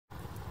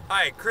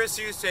Hi, Chris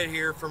Husted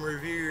here from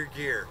Review Your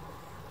Gear.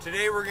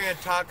 Today we're going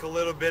to talk a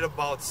little bit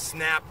about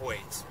snap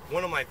weights,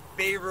 one of my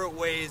favorite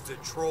ways to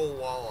troll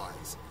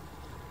walleyes.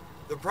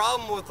 The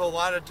problem with a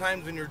lot of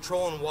times when you're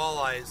trolling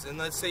walleyes, and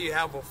let's say you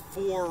have a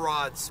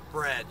 4-rod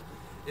spread,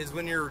 is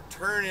when you're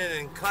turning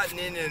and cutting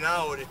in and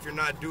out, if you're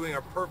not doing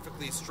a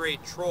perfectly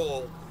straight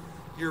troll,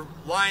 your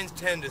lines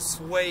tend to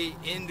sway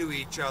into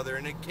each other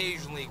and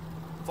occasionally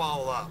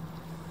fall up.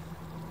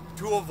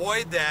 To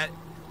avoid that,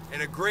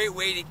 and a great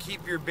way to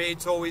keep your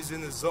baits always in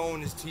the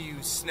zone, is to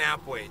use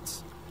snap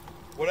weights.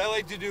 What I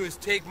like to do is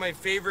take my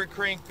favorite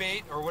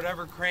crankbait, or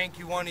whatever crank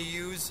you want to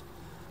use,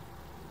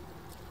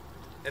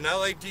 and I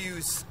like to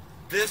use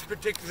this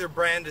particular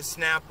brand of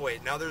snap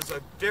weight. Now there's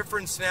a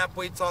different snap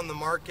weights on the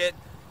market.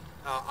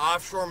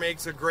 Offshore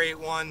makes a great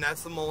one,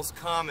 that's the most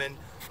common.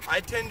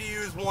 I tend to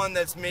use one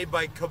that's made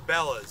by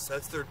Cabelas.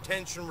 That's their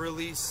tension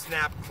release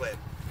snap clip.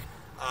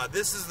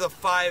 This is the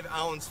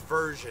 5-ounce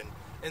version.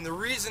 And the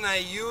reason I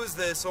use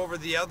this over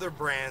the other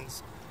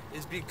brands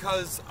is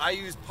because I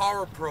use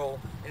Power Pro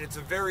and it's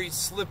a very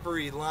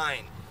slippery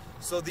line.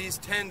 So these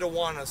tend to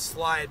want to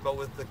slide, but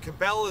with the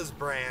Cabelas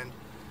brand,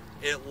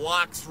 it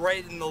locks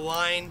right in the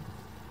line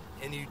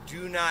and it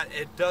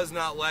does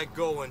not let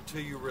go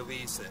until you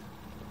release it.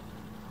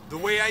 The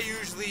way I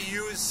usually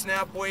use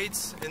snap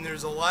weights, and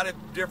there's a lot of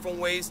different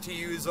ways to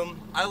use them,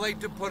 I like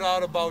to put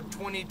out about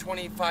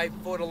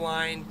 20-25 foot of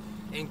line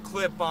and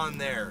clip on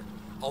there.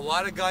 A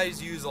lot of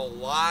guys use a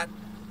lot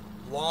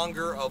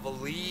longer of a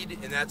lead,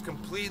 and that's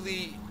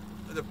completely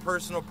the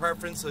personal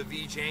preference of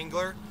each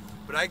angler,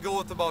 but I go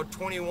with about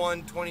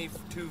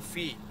 21-22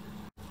 feet.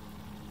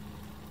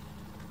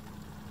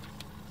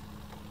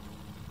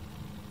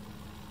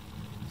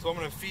 So I'm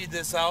going to feed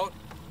this out.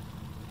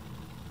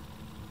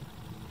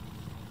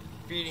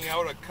 Feeding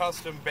out a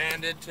custom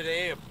bandit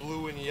today, a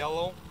blue and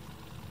yellow.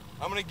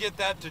 I'm going to get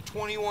that to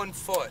 21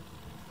 foot.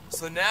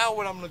 So now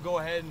what I'm going to go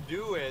ahead and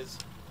do is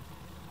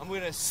I'm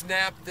going to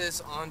snap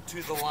this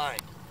onto the line.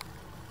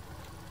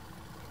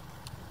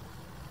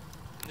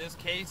 In this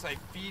case, I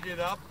feed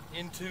it up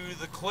into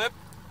the clip,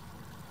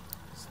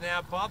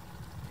 snap up,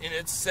 and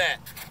it's set.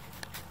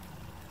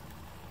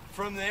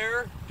 From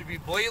there, to be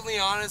blatantly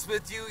honest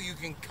with you, you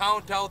can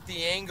count out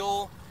the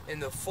angle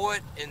and the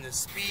foot and the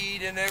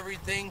speed and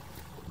everything,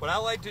 but I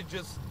like to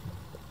just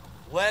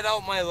let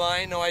out my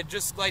line. Now I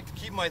just like to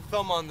keep my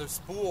thumb on the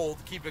spool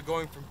to keep it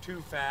going from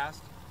too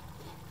fast.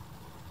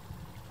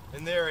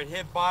 And there it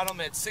hit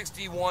bottom at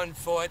 61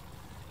 foot,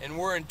 and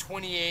we're in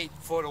 28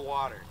 foot of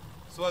water.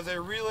 So as I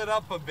reel it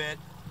up a bit,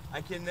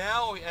 I can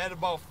now, at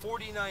about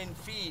 49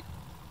 feet,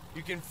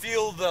 you can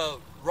feel the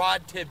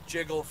rod tip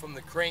jiggle from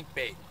the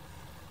crankbait.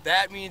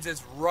 That means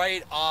it's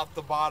right off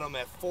the bottom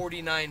at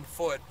 49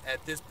 foot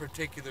at this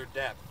particular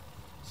depth.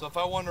 So if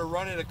I want to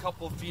run it a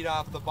couple of feet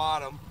off the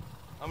bottom,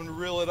 I'm going to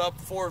reel it up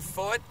 4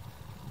 foot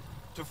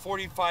to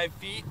 45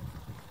 feet,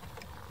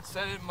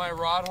 set it in my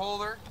rod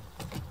holder,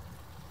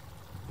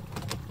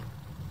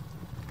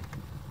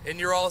 and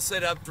you're all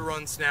set up to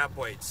run snap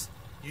weights.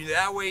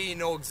 That way you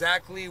know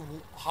exactly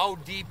how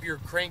deep your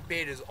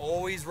crankbait is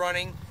always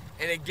running,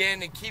 and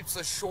again, it keeps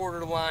a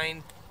shorter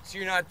line so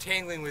you're not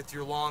tangling with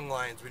your long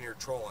lines when you're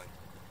trolling.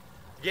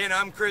 Again,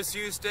 I'm Chris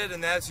Husted,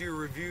 and that's your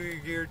Review Your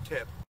Gear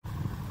tip.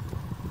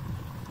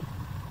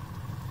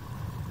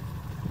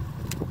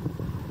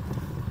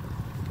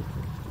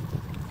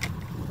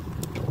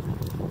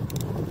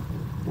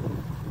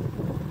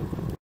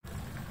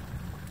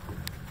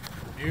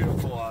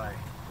 Beautiful eye,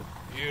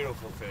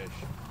 beautiful fish.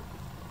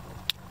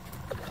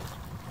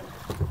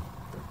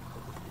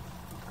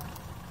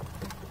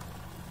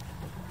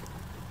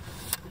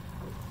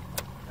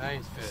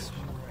 Nice fish,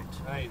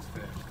 nice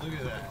fish. Look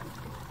at that,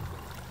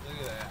 look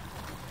at that.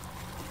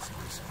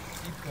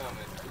 Keep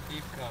coming,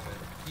 keep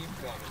coming, keep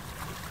coming.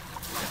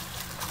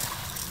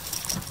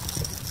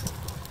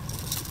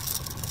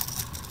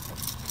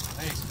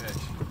 Nice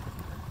fish.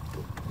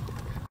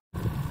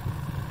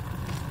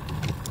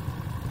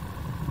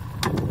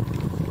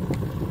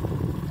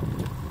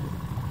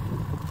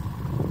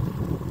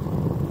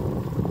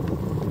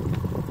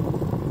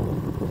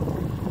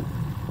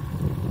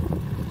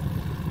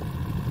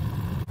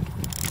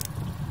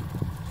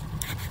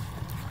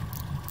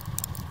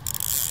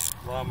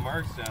 A lot of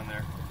marks down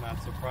there.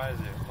 Not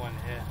surprised at one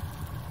hit.